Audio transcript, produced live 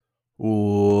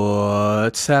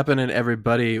What's happening,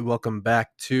 everybody? Welcome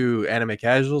back to Anime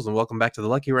Casuals and welcome back to the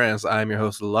Lucky Rants. I'm your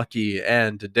host, Lucky,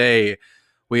 and today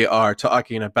we are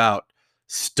talking about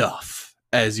stuff,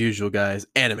 as usual, guys.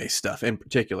 Anime stuff in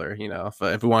particular,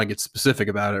 if we want to get specific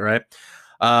about it, right?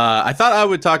 I thought I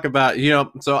would talk about,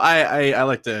 so I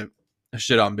like to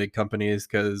shit on big companies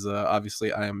because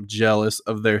obviously I am jealous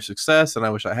of their success and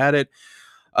I wish I had it.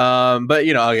 But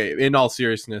okay, in all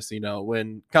seriousness,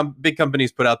 when big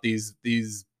companies put out these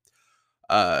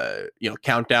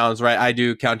countdowns, right? I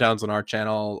do countdowns on our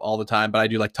channel all the time, but I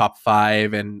do like top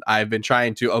five, and I've been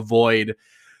trying to avoid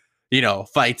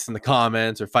fights in the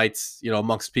comments or fights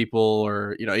amongst people,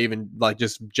 or even like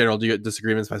just general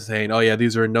disagreements by saying, oh yeah,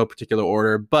 these are in no particular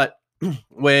order. But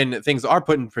when things are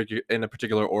put in a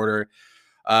particular order,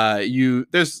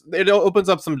 it opens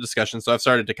up some discussion. So I've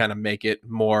started to kind of make it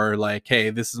more like, hey,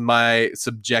 this is my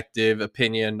subjective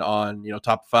opinion on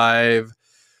top five.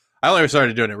 I only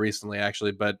started doing it recently,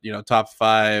 actually, but top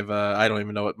five. I don't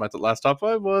even know what my last top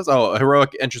five was. Oh,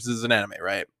 heroic entrances in anime,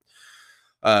 right?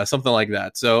 Something like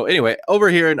that. So anyway, over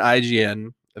here in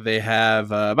IGN, they have.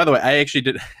 By the way, I actually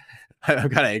did. I'm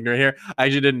kind of ignorant here. I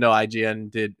actually didn't know IGN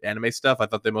did anime stuff. I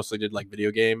thought they mostly did like video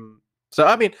game. So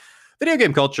I mean, video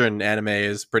game culture and anime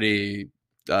is pretty.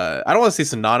 I don't want to say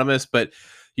synonymous, but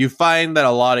you find that a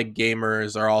lot of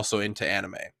gamers are also into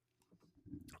anime.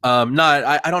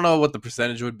 Not I don't know what the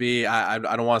percentage would be. I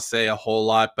don't want to say a whole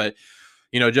lot, but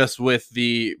just with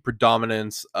the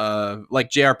predominance of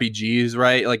like JRPGs,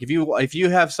 right? Like if you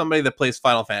have somebody that plays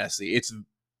Final Fantasy,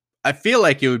 I feel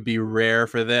like it would be rare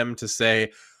for them to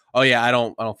say, "Oh yeah, I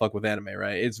don't fuck with anime,"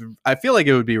 right? I feel like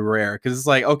it would be rare because it's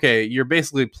like, okay, you're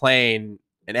basically playing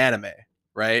an anime,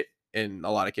 right? In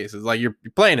a lot of cases, like you're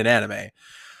playing an anime,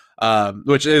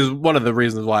 which is one of the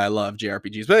reasons why I love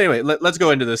JRPGs. But anyway, let's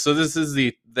go into this. So this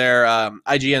is their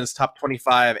IGN's top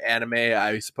 25 anime,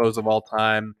 I suppose, of all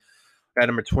time. At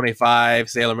number 25,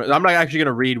 Sailor Moon. I'm not actually going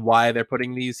to read why they're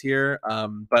putting these here,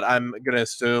 but I'm going to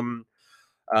assume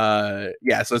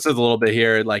yeah, so it says a little bit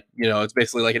here, like it's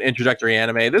basically like an introductory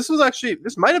anime. This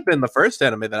might have been the first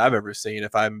anime that I've ever seen,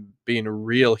 if I'm being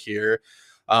real here.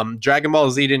 Dragon Ball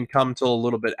Z didn't come till a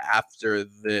little bit after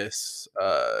this,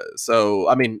 so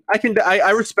I mean,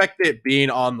 I respect it being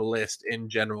on the list in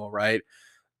general, right?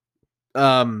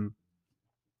 um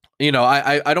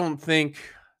I don't think,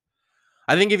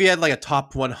 I think if you had like a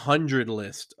top 100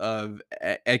 list of,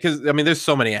 because I mean, there's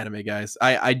so many anime, guys.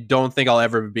 I don't think I'll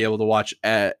ever be able to watch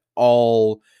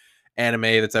all anime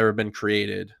that's ever been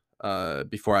created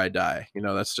before I die.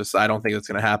 That's just, I don't think that's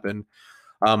gonna happen.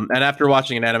 And after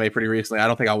watching an anime pretty recently, I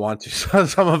don't think I want to. So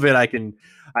some of it I can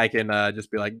just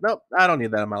be like, nope, I don't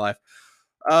need that in my life.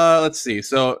 Let's see.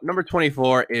 So number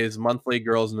 24 is Monthly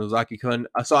Girls Nozaki-kun.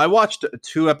 So I watched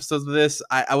 2 episodes of this.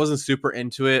 I wasn't super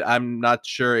into it. I'm not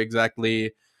sure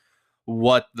exactly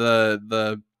what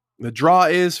the draw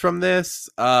is from this.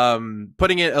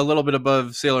 Putting it a little bit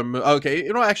above Sailor Moon. Okay,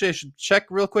 actually, I should check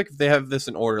real quick if they have this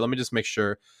in order. Let me just make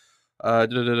sure.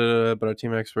 But our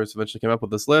team experts eventually came up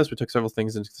with this list. We took several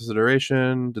things into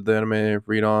consideration. Did the anime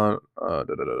read on?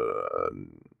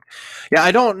 Yeah,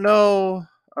 I don't know.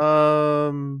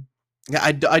 Yeah,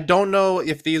 I don't know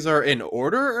if these are in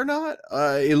order or not.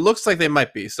 It looks like they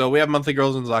might be. So we have Monthly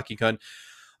Girls and Zaki-kun.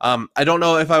 I don't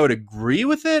know if I would agree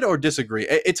with it or disagree.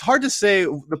 It's hard to say.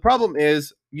 The problem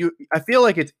is, I feel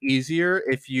like it's easier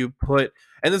if you put,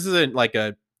 and this isn't like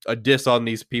a diss on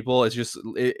these people. It's just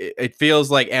it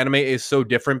feels like anime is so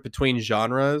different between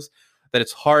genres that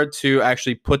it's hard to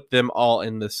actually put them all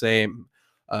in the same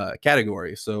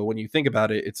category. So when you think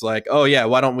about it, it's like, oh yeah,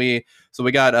 why don't we? So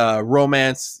we got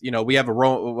romance. We have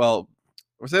well,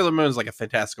 Sailor Moon is like a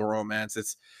fantastical romance.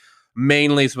 It's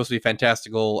mainly supposed to be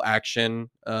fantastical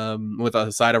action with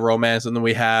a side of romance, and then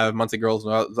we have Monthly Girls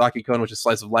Zaki-kun, which is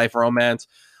slice of life romance.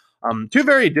 Two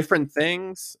very different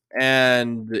things,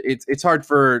 and it's hard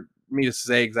for me to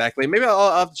say exactly. Maybe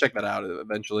I'll have to check that out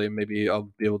eventually. Maybe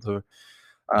I'll be able to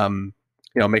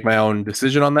make my own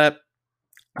decision on that.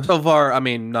 So far, I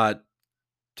mean, not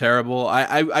terrible.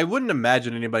 I wouldn't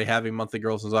imagine anybody having Monthly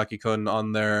Girls and Zaki-kun uh,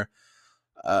 on their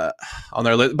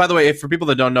list. By the way, if for people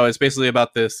that don't know, it's basically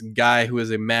about this guy who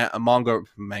is a manga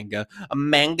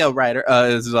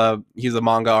writer. He's a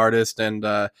manga artist and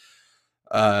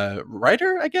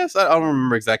writer, I guess. I don't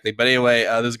remember exactly, but anyway,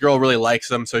 this girl really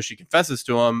likes him, so she confesses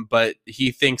to him, but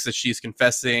he thinks that she's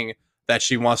confessing that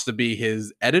she wants to be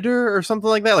his editor or something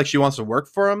like that, like she wants to work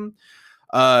for him.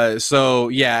 So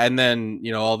yeah, and then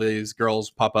all these girls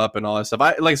pop up and all that stuff.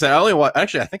 Like I said, I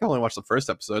think I only watched the first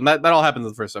episode, and that all happens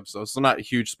in the first episode, so not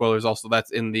huge spoilers. Also,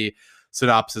 that's in the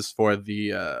synopsis for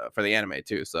the anime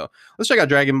too. So let's check out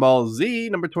Dragon Ball Z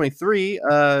number 23.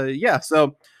 Yeah,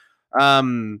 so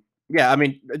yeah, I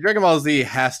mean, Dragon Ball Z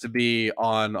has to be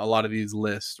on a lot of these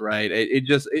lists, right?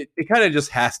 It kind of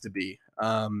just has to be,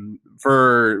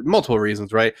 for multiple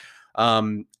reasons, right?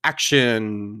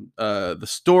 Action, the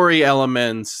story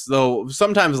elements, though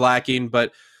sometimes lacking,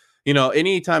 but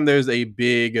anytime there's a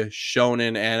big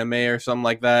shonen anime or something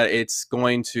like that, it's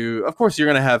going to, of course, you're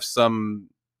going to have some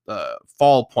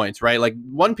fall points, right? Like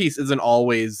One Piece isn't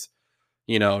always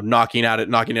knocking it out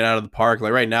of the park.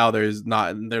 Like right now, they're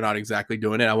not exactly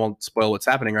doing it. I won't spoil what's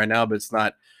happening right now, but it's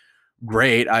not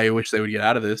great. I wish they would get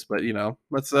out of this, but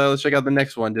let's check out the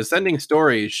next one. Descending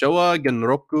Story, Showa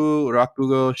Genroku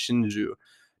Rakugo Shinju.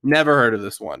 Never heard of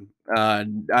this one.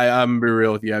 I'm be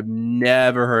real with you. I've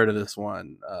never heard of this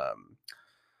one.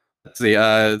 Let's see.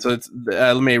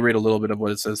 Let me read a little bit of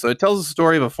what it says. So it tells the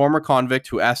story of a former convict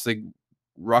who asks the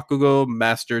Rakugo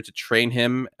master to train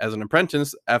him as an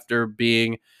apprentice after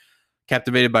being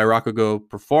captivated by Rakugo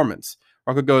performance.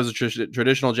 Rakugo is a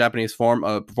traditional Japanese form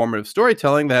of performative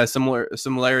storytelling that has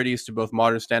similarities to both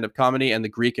modern stand-up comedy and the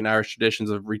Greek and Irish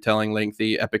traditions of retelling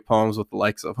lengthy epic poems with the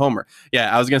likes of Homer.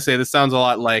 Yeah, I was gonna say this sounds a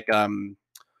lot like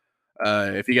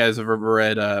if you guys have ever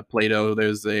read Plato,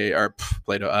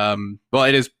 Plato. Well,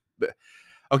 it is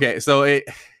okay. So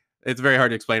it's very hard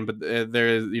to explain, but there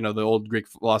is the old Greek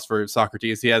philosopher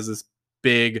Socrates. He has this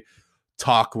big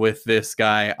talk with this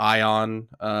guy Ion,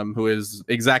 who is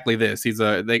exactly this. He's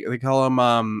they call him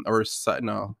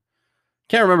no,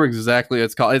 can't remember exactly what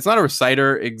it's called. It's not a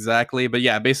reciter exactly, but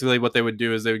yeah, basically what they would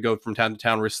do is they would go from town to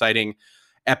town reciting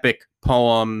epic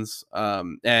poems,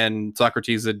 and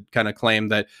Socrates had kind of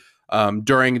claimed that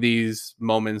during these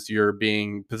moments you're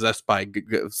being possessed by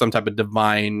some type of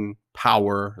divine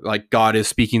power, like God is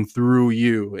speaking through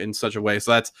you in such a way.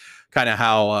 So that's kind of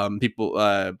how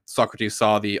Socrates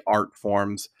saw the art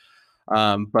forms.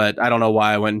 But I don't know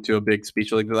why I went into a big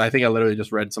speech like this. I think I literally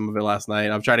just read some of it last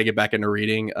night. I'm trying to get back into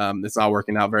reading. It's not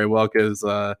working out very well because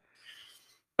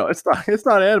it's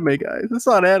not anime, guys. It's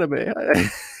not anime.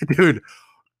 Dude,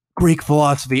 Greek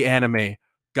philosophy anime.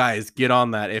 Guys, get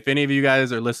on that. If any of you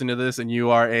guys are listening to this and you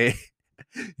are you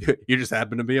just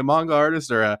happen to be a manga artist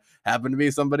or happen to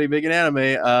be somebody big in anime,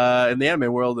 in the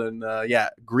anime world, and yeah,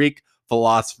 Greek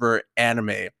philosopher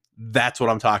anime. That's what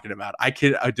I'm talking about.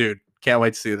 Dude, can't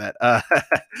wait to see that.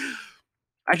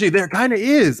 Actually, there kind of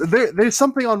is. There's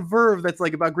something on Verve that's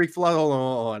like about Greek philosophy.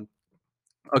 Hold on.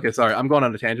 Okay, sorry, I'm going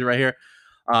on a tangent right here.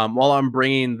 While I'm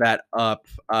bringing that up,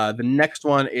 the next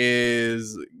one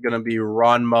is gonna be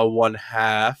Ranma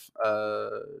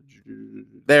 1/2.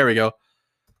 There we go.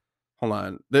 Hold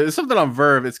on. There's something on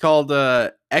Verve. It's called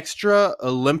Extra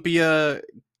Olympia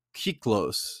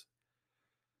Kiklos.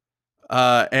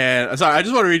 And sorry, I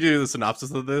just want to read you the synopsis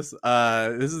of this.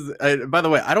 This is, by the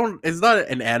way, it's not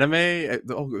an anime.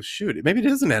 Oh, shoot. Maybe it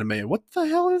is an anime. What the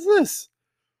hell is this?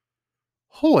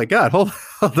 Oh my god, hold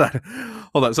on.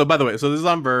 So by the way, so this is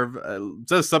on Verve. It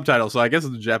says subtitles, so I guess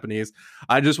it's in Japanese.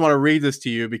 I just want to read this to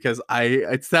you because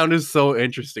it sounded so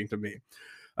interesting to me.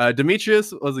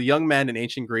 Demetrius was a young man in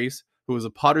ancient Greece who was a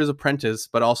potter's apprentice,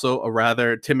 but also a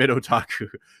rather timid otaku.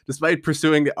 Despite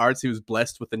pursuing the arts, he was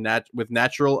blessed with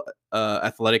natural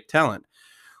athletic talent.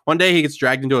 One day, he gets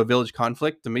dragged into a village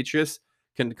conflict. Demetrius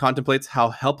contemplates how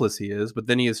helpless he is, but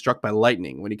then he is struck by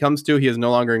lightning. When he comes to, he is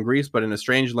no longer in Greece, but in a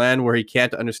strange land where he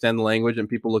can't understand the language and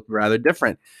people look rather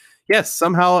different. Yes, he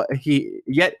somehow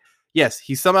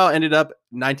ended up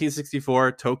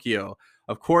 1964 Tokyo.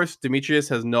 Of course, Demetrius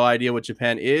has no idea what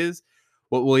Japan is.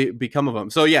 What will he become of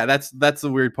him? So yeah, that's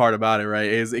the weird part about it, right?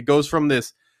 Is it goes from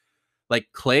this like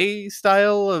clay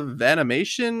style of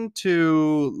animation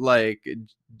to like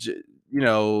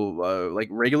like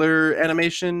regular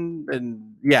animation,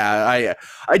 and yeah,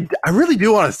 I really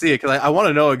do want to see it because I want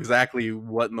to know exactly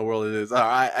what in the world it is.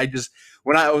 I just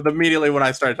when I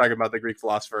started talking about the Greek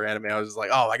philosopher anime, I was just like,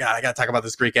 oh my god, I gotta talk about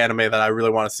this Greek anime that I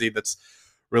really want to see. That's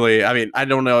really, I mean, I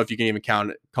don't know if you can even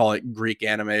call it Greek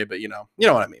anime, but you know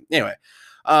what I mean. Anyway.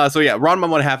 So yeah, Ranma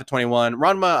 1/2 at 21.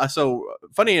 Ranma. So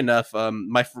funny enough, one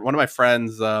of my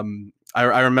friends, I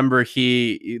remember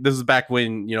this is back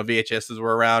when VHSs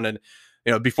were around and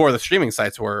before the streaming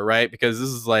sites were, right? Because this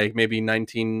is like maybe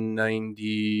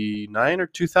 1999 or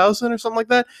 2000 or something like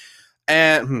that,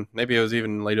 and maybe it was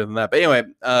even later than that. But anyway,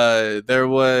 there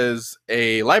was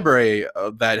a library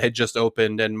that had just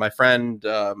opened, and my friend,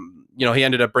 he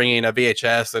ended up bringing a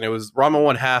VHS, and it was Ranma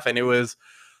 1/2, and it was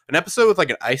an episode with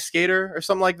like an ice skater or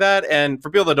something like that. And for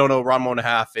people that don't know Ranma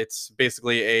 1/2, it's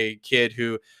basically a kid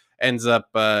who ends up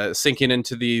sinking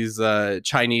into these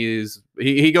Chinese.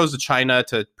 He goes to China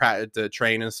to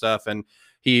train and stuff, and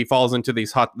he falls into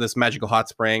this magical hot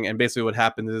spring, and basically what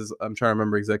happens is, I'm trying to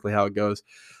remember exactly how it goes.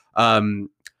 Um,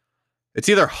 it's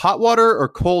either hot water or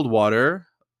cold water,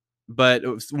 but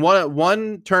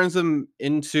one turns him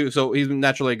into, so he's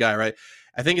naturally a guy, right?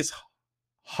 I think it's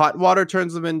hot water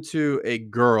turns him into a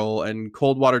girl, and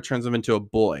cold water turns him into a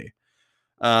boy.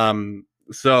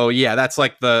 So yeah, that's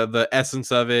like the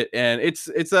essence of it, and it's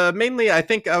mainly, I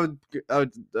think I would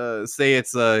say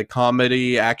it's a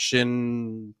comedy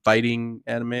action fighting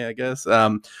anime, I guess.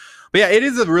 But yeah, it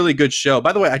is a really good show.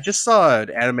 By the way, I just saw an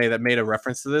anime that made a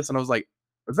reference to this, and I was like,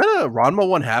 is that a Ranma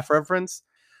One Half reference?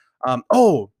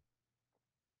 Oh,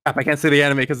 crap, I can't say the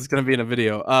anime because it's gonna be in a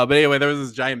video. But anyway, there was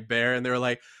this giant bear, and they were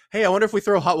like, "Hey, I wonder if we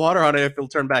throw hot water on it, if it'll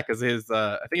turn back." Because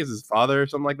I think it's his father or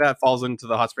something like that, falls into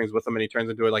the hot springs with him, and he turns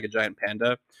into like a giant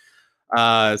panda.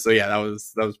 So yeah, that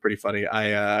was pretty funny.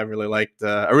 I really liked.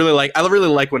 I really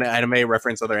like when anime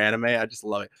reference other anime. I just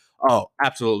love it. Oh,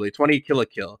 absolutely, 20 Kill la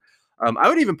Kill. I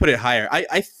would even put it higher.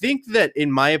 I think that,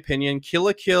 in my opinion, Kill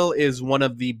la Kill is one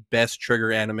of the best trigger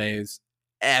animes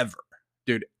ever,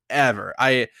 dude. Ever.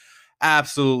 I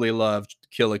absolutely loved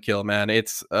Kill la Kill, man.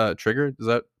 It's Trigger. Is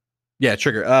that? Yeah,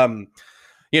 Trigger. I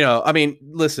mean,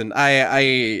 listen,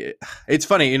 it's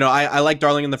funny, I like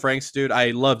Darling in the Franxx, dude. I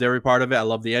loved every part of it. I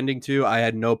love the ending too. I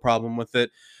had no problem with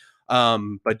it.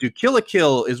 But dude, Kill la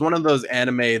Kill is one of those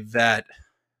anime that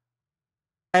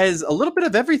has a little bit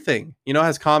of everything.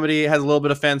 Has comedy, has a little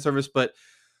bit of fan service, but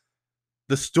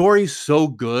the story's so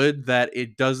good that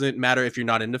it doesn't matter if you're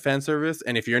not into fan service,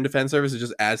 and if you're into fan service, it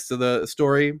just adds to the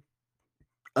story.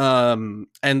 And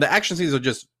the action scenes are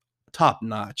just top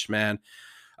notch, man.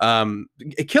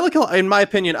 Kill la Kill, in my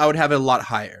opinion, I would have it a lot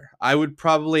higher. I would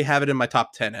probably have it in my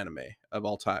top 10 anime of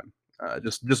all time.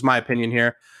 Just my opinion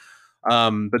here.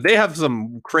 But they have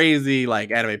some crazy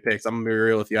like anime picks. I'm gonna be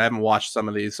real with you. I haven't watched some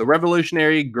of these. So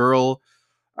Revolutionary Girl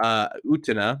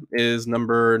Utena is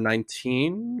number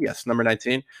 19. Yes, number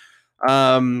 19.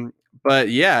 But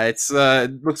yeah, it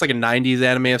looks like a 90s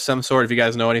anime of some sort. If you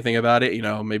guys know anything about it,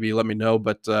 maybe let me know.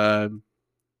 But uh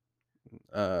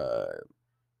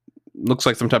looks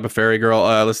like some type of fairy girl.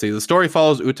 Let's see. The story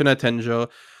follows Utena Tenjo,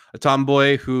 a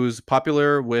tomboy who's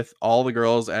popular with all the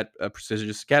girls at a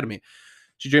prestigious academy.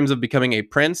 She dreams of becoming a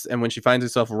prince, and when she finds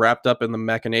herself wrapped up in the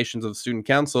machinations of the student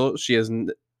council, she has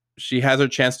her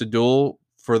chance to duel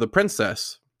for the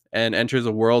princess and enters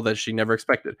a world that she never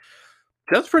expected.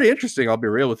 That's pretty interesting. I'll be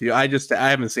real with you. I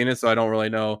haven't seen it, so I don't really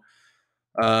know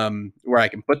where I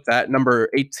can put that. Number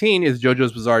 18 is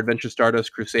JoJo's Bizarre Adventure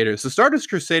Stardust Crusaders. So Stardust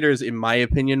Crusaders, in my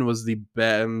opinion, was the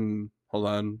best. Hold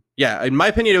on. Yeah, in my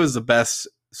opinion, it was the best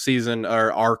season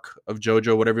or arc of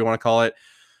JoJo, whatever you want to call it.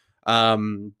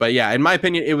 But yeah, in my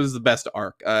opinion, it was the best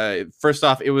arc. First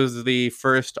off, it was the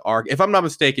first arc, if I'm not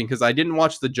mistaken, because I didn't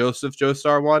watch the Joseph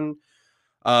Joestar one.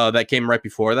 That came right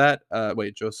before that.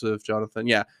 Wait, Joseph, Jonathan.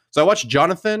 Yeah. So I watched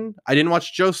Jonathan. I didn't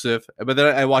watch Joseph, but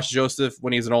then I watched Joseph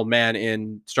when he's an old man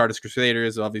in Stardust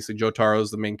Crusaders. Obviously, Jotaro is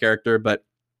the main character, but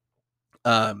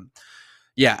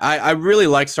yeah, I really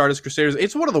like Stardust Crusaders.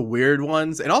 It's one of the weird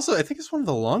ones, and also I think it's one of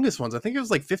the longest ones. I think it was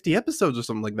like 50 episodes or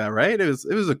something like that, right?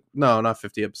 No, not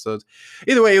 50 episodes.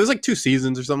 Either way, it was like 2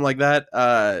 seasons or something like that.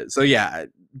 So yeah,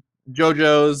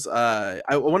 JoJo's.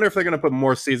 I wonder if they're gonna put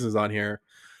more seasons on here.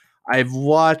 I've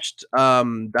watched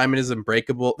Diamond is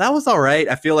Unbreakable. That was all right.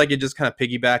 I feel like it just kind of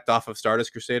piggybacked off of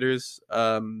Stardust Crusaders.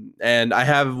 And I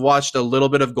have watched a little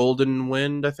bit of Golden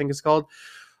Wind, I think it's called.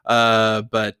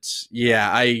 But yeah,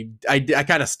 I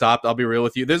kind of stopped. I'll be real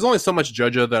with you. There's only so much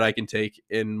JoJo that I can take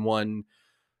in one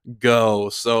go.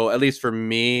 So at least for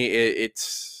me,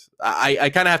 I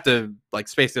kind of have to like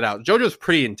space it out. JoJo's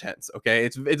pretty intense. Okay,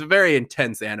 it's a very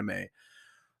intense anime.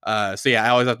 So yeah, I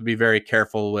always have to be very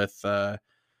careful with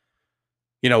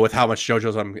with how much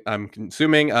JoJo's I'm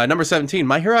consuming. Number 17,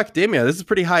 My Hero Academia. This is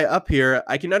pretty high up here.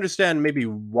 I can understand maybe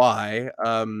why.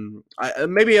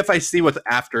 Maybe if I see what's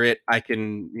after it, I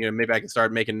can, maybe I can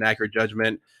start making an accurate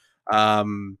judgment.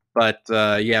 But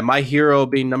yeah, My Hero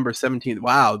being number 17.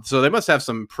 Wow. So they must have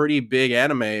some pretty big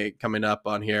anime coming up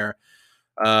on here.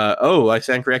 I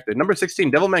stand corrected. Number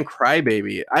 16, Devilman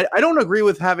Crybaby. I don't agree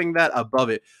with having that above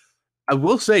it. I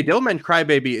will say Devilman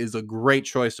Crybaby is a great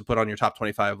choice to put on your top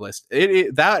 25 list.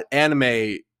 That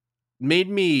anime made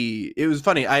me. It was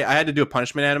funny. I had to do a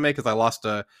punishment anime because I lost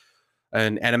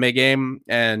an anime game,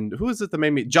 and who is it that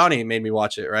made me? Johnny made me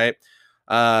watch it, right?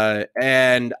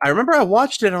 And I remember I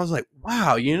watched it, and I was like,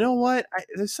 "Wow, you know what?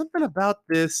 There's something about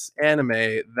this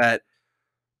anime that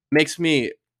makes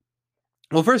me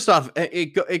Well, first off,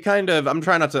 it kind of I'm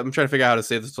trying to figure out how to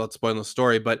say this without spoiling the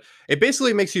story, but it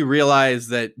basically makes you realize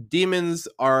that demons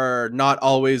are not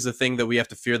always the thing that we have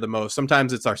to fear the most.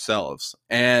 Sometimes it's ourselves,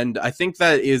 and I think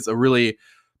that is a really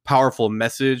powerful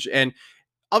message. And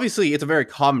obviously, it's a very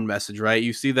common message, right?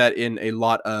 You see that in a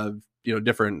lot of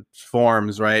different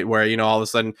forms, right? Where all of a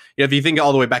sudden, if you think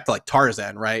all the way back to like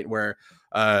Tarzan, right, where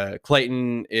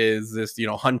Clayton is this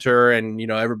hunter, and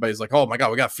everybody's like, oh my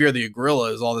god, we got to fear the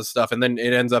gorillas, all this stuff, and then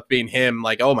it ends up being him,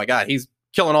 like, oh my god, he's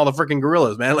killing all the freaking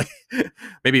gorillas, man. Like,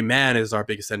 maybe man is our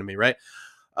biggest enemy, right?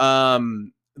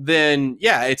 Then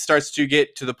yeah, it starts to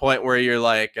get to the point where you're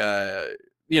like,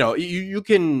 you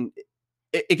can,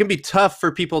 it can be tough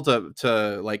for people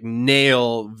to like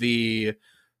nail the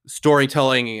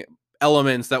storytelling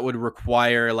elements that would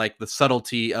require like the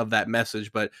subtlety of that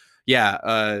message. But yeah,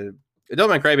 Devil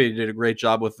May Cry Baby did a great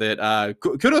job with it.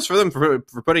 Kudos for them for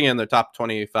putting it in their top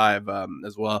 25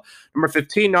 as well. Number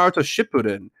 15, Naruto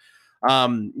Shippuden.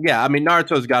 Yeah, I mean,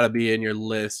 Naruto's got to be in your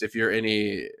list if you're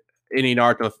any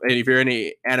Naruto, if you're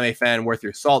any anime fan worth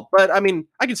your salt. But I mean,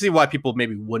 I can see why people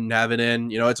maybe wouldn't have it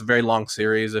in. It's a very long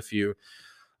series if you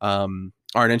aren't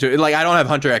into it. Like, I don't have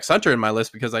Hunter x Hunter in my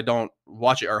list because I don't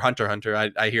watch it, or Hunter x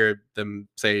Hunter. I hear them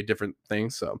say different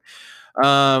things. So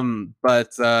but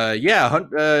yeah,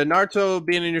 Naruto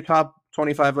being in your top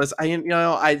 25 list,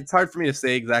 it's hard for me to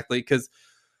say exactly, because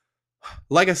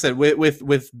like I said,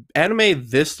 with anime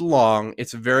this long,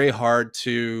 it's very hard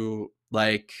to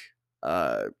like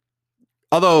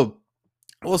although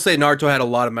we'll say Naruto had a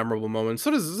lot of memorable moments.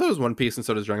 So does One Piece, and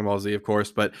so does Dragon Ball Z, of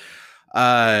course. But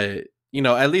at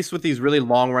least with these really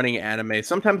long running anime,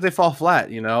 sometimes they fall flat,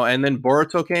 and then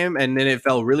Boruto came and then it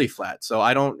fell really flat. So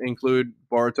I don't include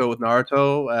Boruto with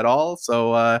Naruto at all.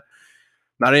 So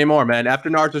not anymore, man. After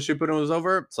Naruto Shippuden was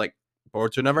over, it's like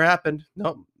Boruto never happened.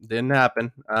 Nope, didn't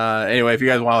happen. Anyway, if you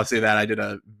guys want to see that, I did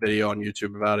a video on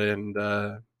YouTube about it, and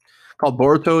called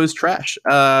Boruto is Trash.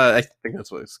 I think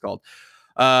that's what it's called.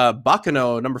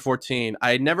 Bakuno, number 14.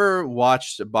 I never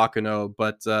watched Bakuno,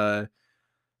 but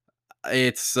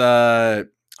it's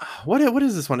what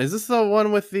is this one? Is this the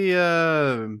one with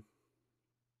the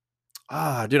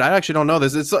dude, I actually don't know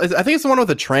this. I think it's the one with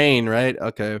the train, right?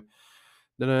 Okay.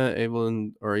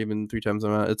 Or even 3 times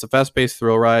amount. It's a fast-paced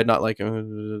thrill ride, not like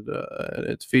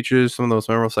it features some of the most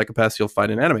memorable psychopaths you'll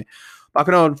find in anime.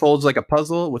 Bakuno unfolds like a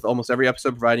puzzle, with almost every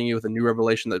episode providing you with a new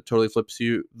revelation that totally flips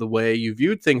you the way you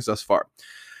viewed things thus far.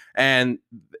 And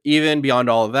even beyond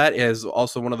all of that, is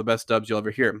also one of the best dubs you'll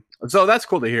ever hear. So that's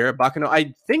cool to hear. Bakuno,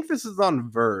 I think this is on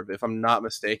Verve, if I'm not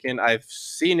mistaken. I've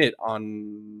seen it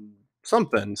on some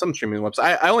streaming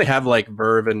website. I only have like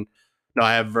Verve, and no,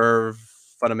 I have Verve,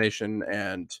 Funimation,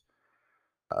 and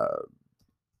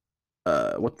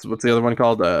what's the other one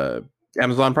called?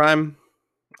 Amazon Prime.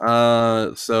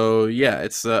 So yeah,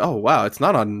 it's oh wow, it's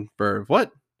not on Verve.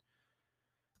 What?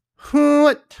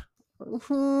 Oh,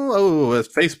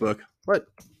 it's Facebook. What?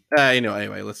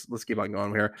 Anyway, let's keep on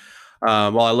going here.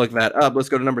 While I look that up, let's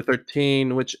go to number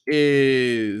 13, which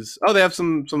is they have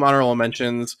some honorable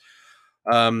mentions.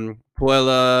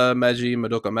 Puella Magi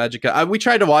Madoka Magica. We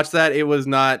tried to watch that. It was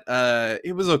not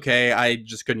it was okay. I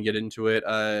just couldn't get into it.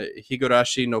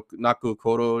 Higurashi no Naku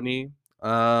Koro ni.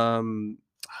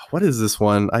 What is this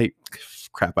one? I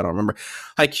don't remember.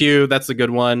 Haikyuu, that's a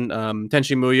good one.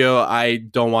 Tenchi Muyo, I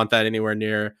don't want that anywhere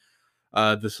near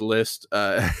this list.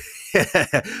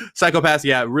 Psycho-Pass,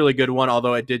 yeah, really good one,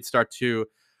 although it did start to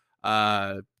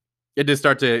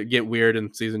get weird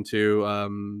in season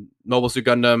 2. Mobile Suit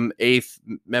Gundam 8th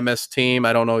MS Team,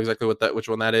 I don't know exactly which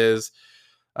one that is.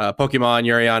 Pokemon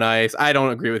Yuri on Ice, I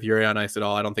don't agree with Yuri on Ice at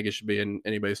all. I don't think it should be in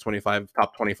anybody's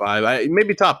top 25.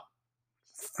 Maybe top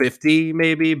 50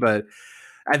 maybe, but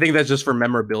I think that's just for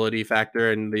memorability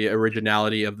factor and the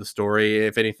originality of the story.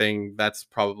 If anything, that's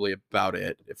probably about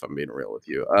it, if I'm being real with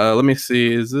you. Let me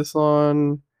see, is this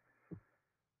on,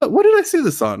 what did I see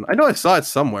this on? I know I saw it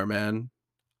somewhere, man.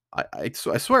 I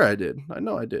swear I did. I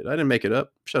know I did. I didn't make it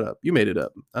up. Shut up, you made it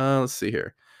up. Let's see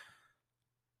here.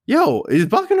 Yo, is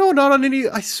Bakuno not on any?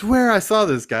 I swear I saw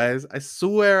this, guys. I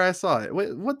swear I saw it.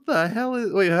 Wait, what the hell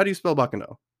is? Wait, how do you spell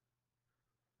Bakuno?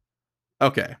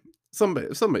 Okay,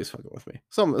 somebody's fucking with me.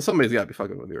 Somebody's got to be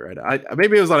fucking with me right now.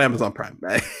 Maybe it was on Amazon Prime.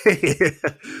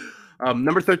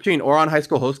 Number 13, Ouran High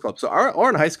School Host Club. So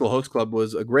Ouran High School Host Club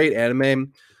was a great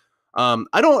anime.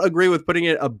 I don't agree with putting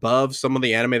it above some of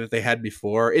the anime that they had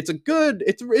before. It's a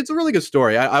really good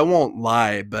story. I won't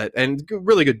lie, and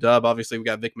really good dub. Obviously, we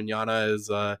got Vic Mignogna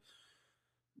as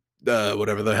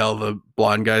whatever the hell the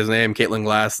blonde guy's name. Caitlin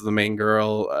Glass is the main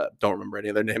girl. Don't remember any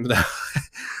of their names now.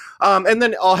 And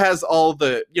then has all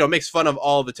the, makes fun of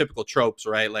all the typical tropes,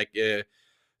 right? Like,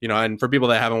 you know, and for people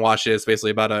that haven't watched it, it's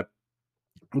basically about a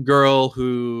girl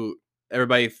who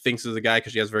everybody thinks is a guy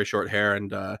because she has very short hair,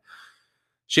 and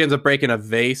she ends up breaking a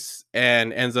vase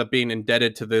and ends up being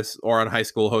indebted to this Ouran High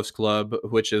School host club,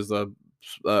 which is a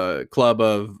club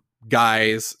of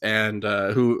guys and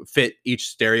who fit each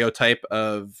stereotype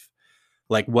of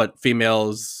like what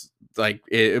females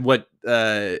what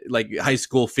like high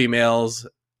school females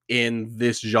in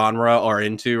this genre are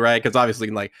into, right? Because obviously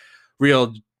like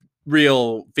real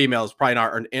females probably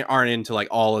aren't into like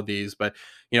all of these, but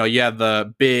you know, you have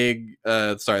the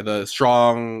the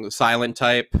strong silent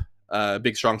type,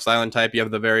 big strong silent type. You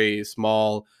have the very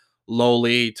small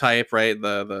lowly type, right?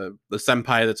 The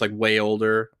senpai that's like way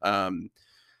older.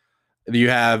 You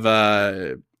have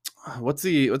the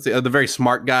very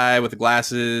smart guy with the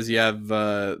glasses. You have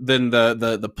then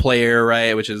the player,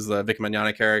 right, which is the Vic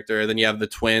Mignogna character. Then you have the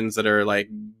twins that are like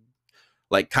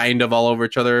kind of all over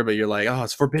each other, but you're like, oh,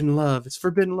 it's forbidden love,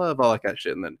 all that kind of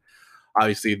shit. And then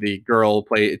obviously the girl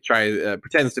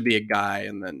pretends to be a guy,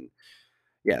 and then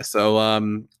yeah. So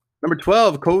number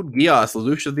 12, Code Geass,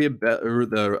 Lelouch of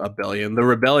the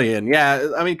Rebellion.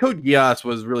 Yeah, I mean, Code Geass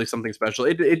was really something special.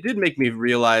 It did make me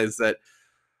realize that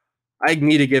I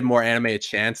need to give more anime a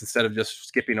chance instead of just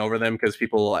skipping over them because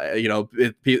people, you know,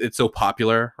 it's so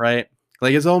popular, right?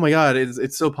 Like, oh my god,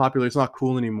 it's so popular, it's not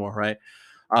cool anymore, right?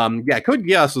 Yeah, Code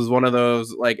Geass was one of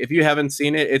those. Like, if you haven't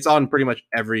seen it, it's on pretty much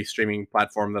every streaming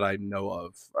platform that I know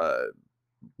of.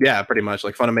 Yeah, pretty much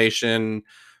like Funimation.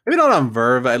 Maybe not on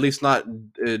Verve, at least not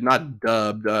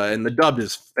dubbed. And the dubbed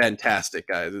is fantastic,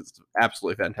 guys. It's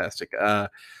absolutely fantastic. So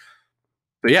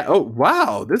yeah. Oh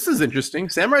wow, this is interesting.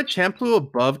 Samurai Champloo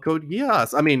above Code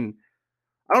Geass. I mean,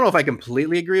 I don't know if I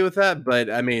completely agree with that, but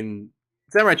I mean,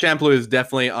 Samurai Champloo is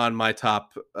definitely on my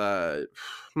top. Where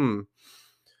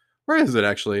is it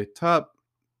actually? Top.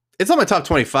 It's on my top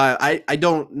 25. I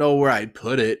don't know where I'd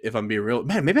put it if I'm being real.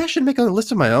 Man, maybe I should make a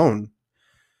list of my own.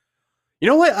 You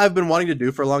know what I've been wanting to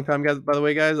do for a long time, guys, by the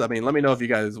way, guys? I mean, let me know if you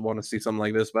guys want to see something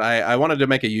like this, but I wanted to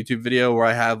make a YouTube video where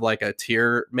I have like a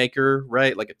tier maker,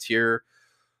 right? Like a tier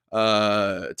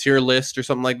list or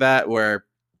something like that, where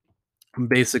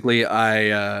basically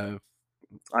I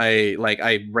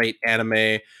rate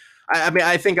anime. I mean,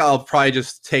 I think I'll probably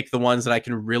just take the ones that I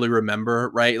can really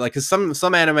remember, right? Like, cause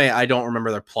some anime I don't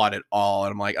remember their plot at all,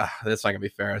 and I'm like, that's not gonna be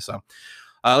fair. So,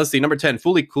 let's see, number 10,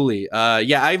 Fooly Cooly.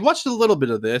 Yeah, I watched a little bit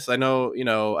of this. I know,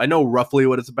 I know roughly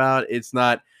what it's about. It's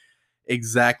not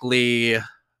exactly.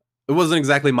 It wasn't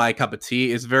exactly my cup of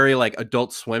tea. It's very like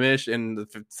Adult Swimish in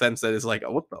the sense that it's like,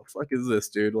 oh, what the fuck is this,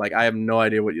 dude? Like, I have no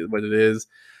idea what it is.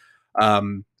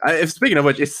 Speaking of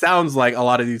which, it sounds like a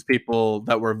lot of these people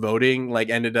that were voting like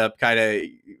ended up kind of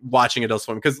watching Adult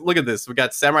Swim, because look at this. We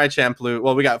got Samurai Champloo.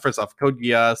 Well, we got, first off, Code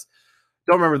Geass.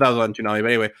 Don't remember if that was on Toonami,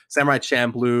 but anyway, Samurai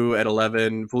Champloo at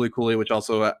 11, Fooly Cooly, which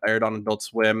also aired on Adult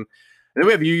Swim. And then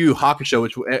we have Yu Yu Hakusho,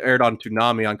 which aired on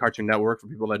Toonami on Cartoon Network. For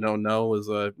people that don't know, was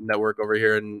a network over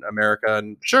here in America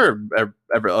and sure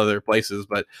every other places,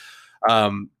 but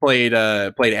played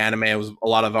anime. It was a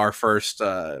lot of our first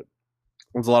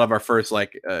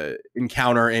like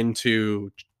encounter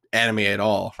into anime at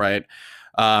all, right?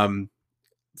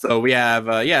 So we have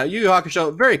Yu Yu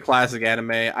Hakusho, very classic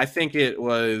anime. I think it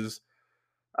was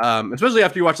especially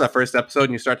after you watch that first episode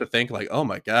and you start to think like, oh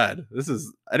my god,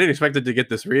 I didn't expect it to get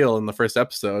this real in the first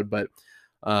episode, but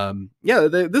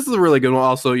this is a really good one.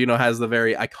 Also, has the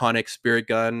very iconic spirit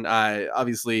gun.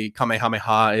 Obviously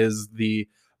Kamehameha is the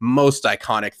most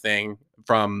iconic thing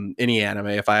from any anime,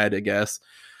 if I had to guess.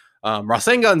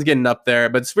 Rasengan's getting up there,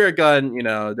 but Spirit Gun,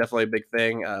 definitely a big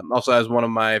thing. Also has one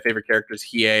of my favorite characters,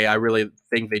 Hiei. I really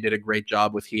think they did a great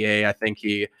job with Hiei. I think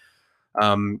he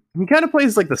kind of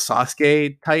plays like the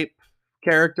Sasuke type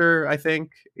character. I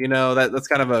think that's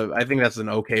kind of I think that's an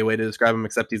okay way to describe him,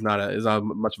 except he's not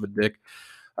much of a dick.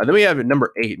 Then we have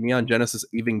number 8, Neon Genesis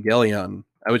Evangelion,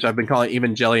 which I've been calling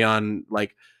Evangelion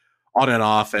like on and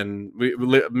off, and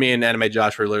me and Anime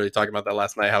Josh were literally talking about that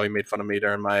last night, how he made fun of me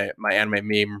during my anime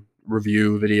meme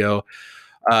review video.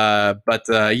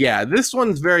 Yeah, this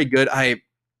one's very good. I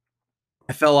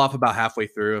fell off about halfway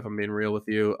through, if I'm being real with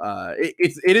you.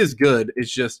 It is good.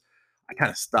 It's just I kind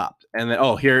of stopped, and then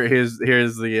here's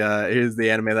the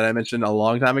anime that I mentioned a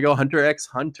long time ago, Hunter x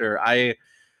Hunter. I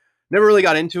never really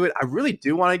got into it. I really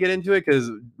do want to get into it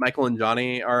because Michael and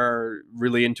Johnny are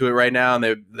really into it right now,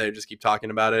 and they just keep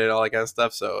talking about it and all that kind of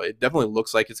stuff. So it definitely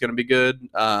looks like it's going to be good.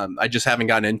 I just haven't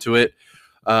gotten into it.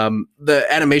 The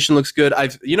animation looks good.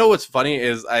 You know what's funny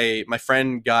is my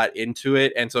friend got into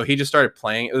it, and so he just started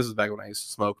playing. This is back when I used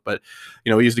to smoke, but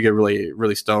you know, we used to get really,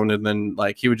 really stoned, and then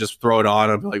like he would just throw it on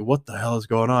and be like, "What the hell is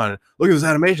going on? Look at this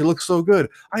animation, it looks so good.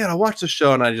 I gotta watch this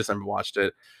show," and I just never watched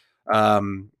it.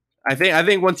 Um, I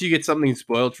think once you get something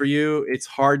spoiled for you, it's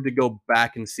hard to go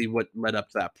back and see what led up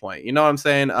to that point. You know what I'm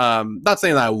saying? Not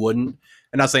saying that I wouldn't,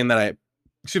 and not saying that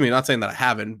excuse me, not saying that I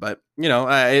haven't, but you know,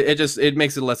 it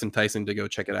makes it less enticing to go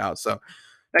check it out. So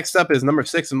next up is number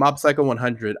 6, Mob Psycho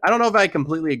 100. I don't know if I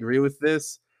completely agree with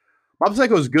this. Mob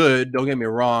Psycho is good, don't get me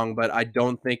wrong, but I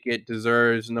don't think it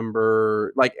deserves I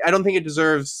don't think it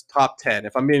deserves top 10.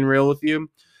 If I'm being real with you,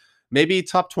 maybe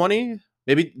top 20,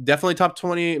 maybe definitely top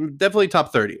 20, definitely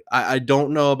top 30. I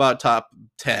don't know about top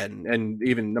 10 and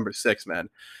even number 6, man.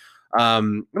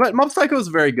 But Mob Psycho is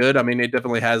very good. I mean, it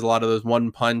definitely has a lot of those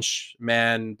One Punch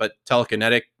Man, but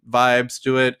telekinetic vibes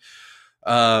to it.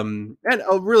 And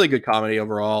a really good comedy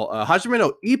overall. Hajime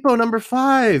no Ippo number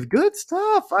 5, good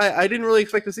stuff. I didn't really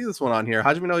expect to see this one on here.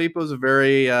 Hajime no Ippo is a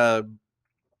very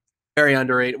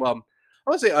underrated. Well, I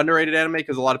would say underrated anime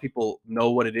because a lot of people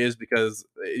know what it is because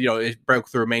you know it broke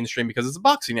through mainstream because it's a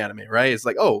boxing anime, right? It's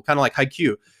like kind of like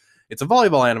Haikyuu. It's a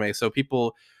volleyball anime, so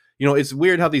people, you know, it's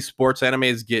weird how these sports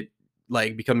animes get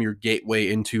like become your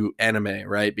gateway into anime,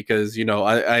 right? Because you know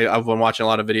I've been watching a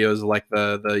lot of videos of like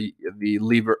the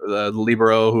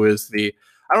libero who is the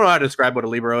I don't know how to describe what a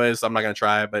libero is, so I'm not gonna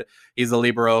try, but he's the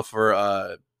libero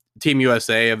for Team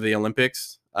USA of the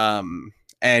Olympics.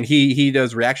 And he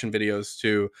does reaction videos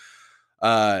to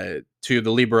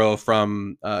the libero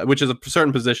from which is a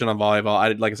certain position on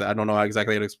volleyball. Like I said, I don't know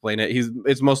exactly how to explain it.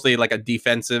 It's mostly like a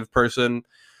defensive person.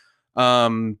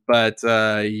 But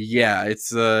yeah,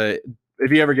 it's if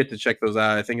you ever get to check those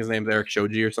out, I think his name's Eric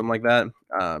Shoji or something like that.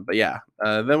 But yeah,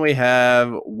 then we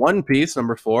have One Piece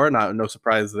number 4. No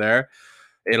surprise there.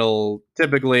 It'll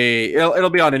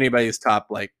be on anybody's top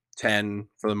like 10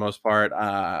 for the most part.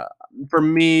 For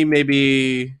me,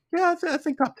 maybe I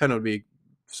think top 10 would be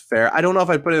fair. I don't know if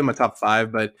I'd put it in my top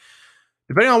 5, but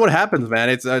depending on what happens, man,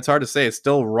 it's hard to say. It's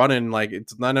still running like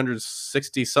it's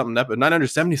 960 something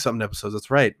 970 something episodes. That's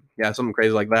right. Yeah, something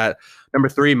crazy like that. Number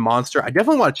 3, Monster. I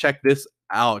definitely want to check this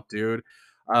out, dude.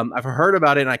 I've heard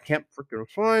about it and I can't freaking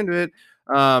find it.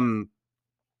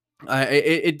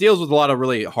 It deals with a lot of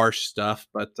really harsh stuff,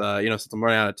 but you know, since I'm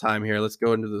running out of time here, let's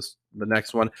go into the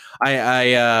next one.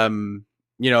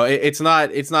 You know, it's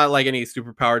not like any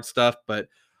super powered stuff, but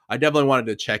I definitely wanted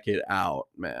to check it out,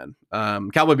 man.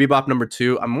 Cowboy Bebop number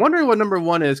 2. I'm wondering what number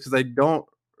 1 is because I don't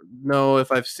know if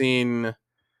I've seen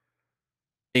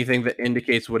anything that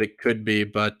indicates what it could be,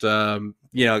 but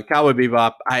you know, Cowboy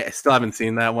Bebop, I still haven't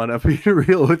seen that one. I'll be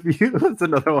real with you. That's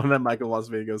another one that Michael wants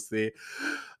me to go see.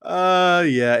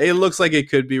 Yeah, it looks like it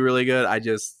could be really good. I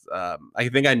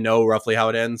think I know roughly how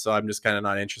it ends, so I'm just kind of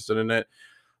not interested in it.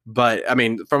 But I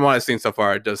mean, from what I've seen so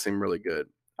far, it does seem really good.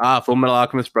 Full Metal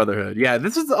Alchemist Brotherhood. Yeah,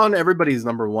 this is on everybody's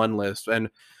number 1 list, and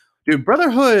dude,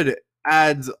 Brotherhood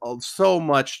adds so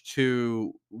much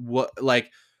to what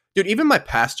like dude, even my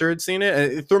pastor had seen it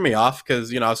and it threw me off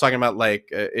because you know I was talking about like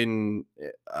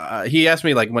he asked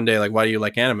me like one day like why do you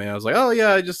like anime. I was like, oh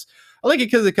yeah, I like it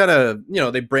because it kind of, you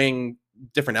know, they bring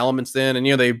different elements in, and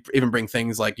you know they even bring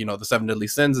things like, you know, the 7 deadly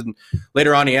sins. And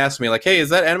later on he asked me like, hey, is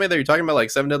that anime that you're talking about, like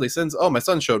 7 deadly sins? Oh, my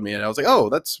son showed me, and I was like, oh,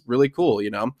 that's really cool,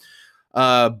 you know.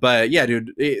 But yeah,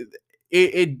 dude,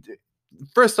 it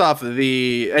first off,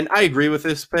 and I agree with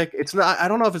this pick. It's not. I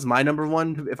don't know if it's my number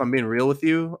 1. If I'm being real with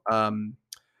you,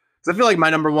 because I feel like my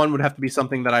number 1 would have to be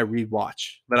something that I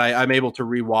rewatch, that I'm able to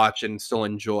rewatch and still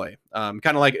enjoy. Kind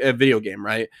of like a video game,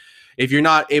 right? If you're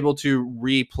not able to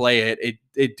replay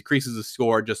it decreases the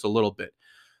score just a little bit.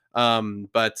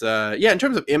 But yeah, in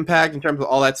terms of impact, in terms of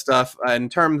all that stuff, in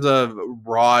terms of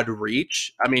broad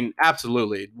reach, I mean,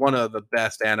 absolutely one of the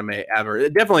best anime ever.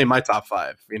 Definitely my top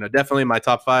 5. You know, definitely my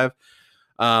top 5.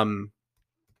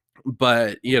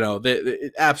 But you know,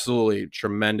 absolutely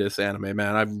tremendous anime,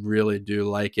 man. I really do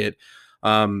like it.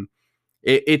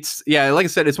 It's yeah, like I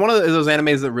said, it's one of those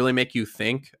animes that really make you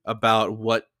think about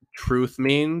what truth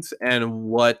means and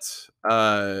what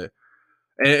and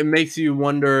it makes you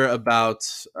wonder about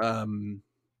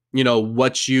you know,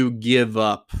 what you give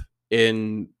up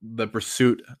in the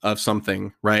pursuit of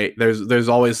something, right? There's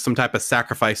always some type of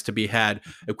sacrifice to be had,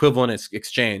 equivalent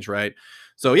exchange, right?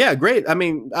 So yeah, great. I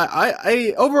mean,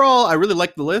 I overall I really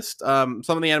like the list. Some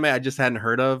of the anime I just hadn't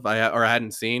heard of, I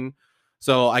hadn't seen,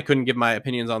 so I couldn't give my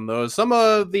opinions on those. Some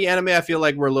of the anime I feel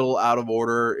like were a little out of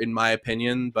order in my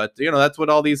opinion, but you know, that's what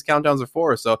all these countdowns are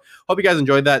for. So hope you guys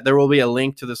enjoyed that. There will be a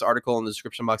link to this article in the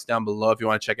description box down below if you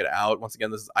want to check it out. Once again,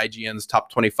 this is IGN's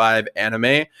top 25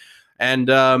 anime.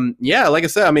 And yeah, like I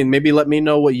said, I mean, maybe let me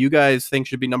know what you guys think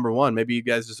should be number one. Maybe you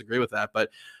guys disagree with that. But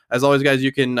as always, guys,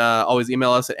 you can always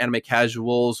email us at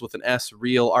animecasuals with an S,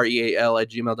 real, REAL, at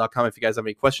gmail.com if you guys have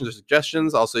any questions or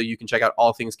suggestions. Also, you can check out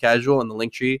All Things Casual in the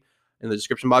link tree in the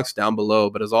description box down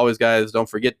below. But as always, guys, don't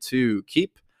forget to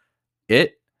keep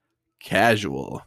it casual.